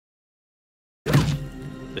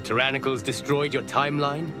The Tyrannicals destroyed your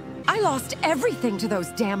timeline? I lost everything to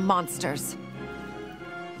those damn monsters.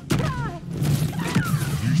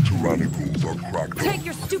 These Tyrannicals are cracked up. Take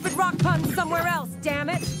your stupid rock puns somewhere else, damn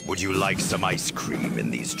it! Would you like some ice cream in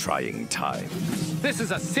these trying times? This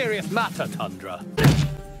is a serious matter, Tundra.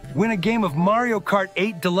 Win a game of Mario Kart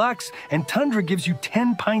 8 Deluxe, and Tundra gives you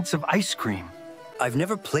 10 pints of ice cream. I've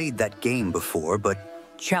never played that game before, but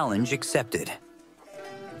challenge accepted.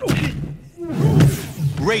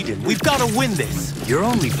 Raiden, we've got to win this. You're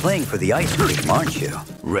only playing for the ice cream, aren't you?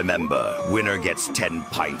 Remember, winner gets 10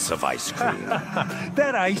 pints of ice cream.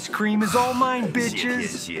 That ice cream is all mine,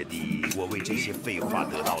 bitches.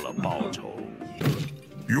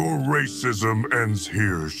 Your racism ends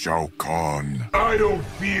here, Shao Kahn. I don't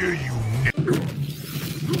fear you.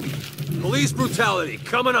 Police brutality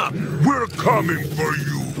coming up. We're coming for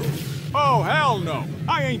you. Oh, hell no!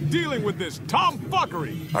 I ain't dealing with this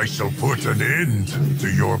tomfuckery! I shall put an end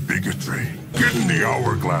to your bigotry. Get in the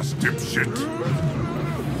hourglass, dipshit.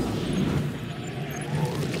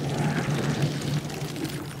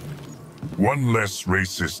 One less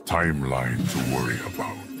racist timeline to worry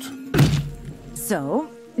about.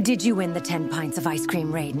 So, did you win the 10 pints of ice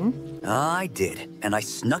cream, Raiden? I did, and I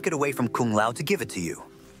snuck it away from Kung Lao to give it to you.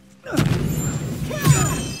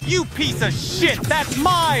 You piece of shit! That's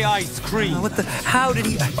my ice cream! What the? How did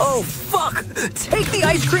he? Oh, fuck! Take the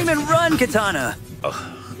ice cream and run, Katana!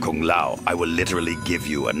 Kung Lao, I will literally give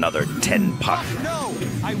you another 10 pints. No!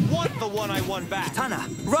 I want the one I won back! Katana,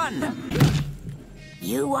 run!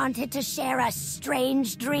 You wanted to share a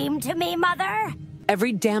strange dream to me, Mother?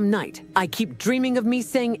 Every damn night, I keep dreaming of me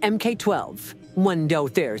saying MK12. Mundo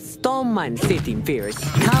there's Stallman sitting fears.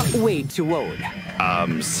 Can't wait to old.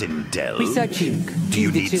 Sindel. Do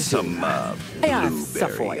you need some, blueberry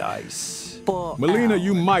Safoy. ice? Melina,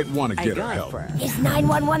 you might want to get her help. Is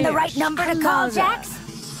 911 the right number to call, Jax?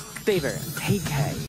 Favor, take care.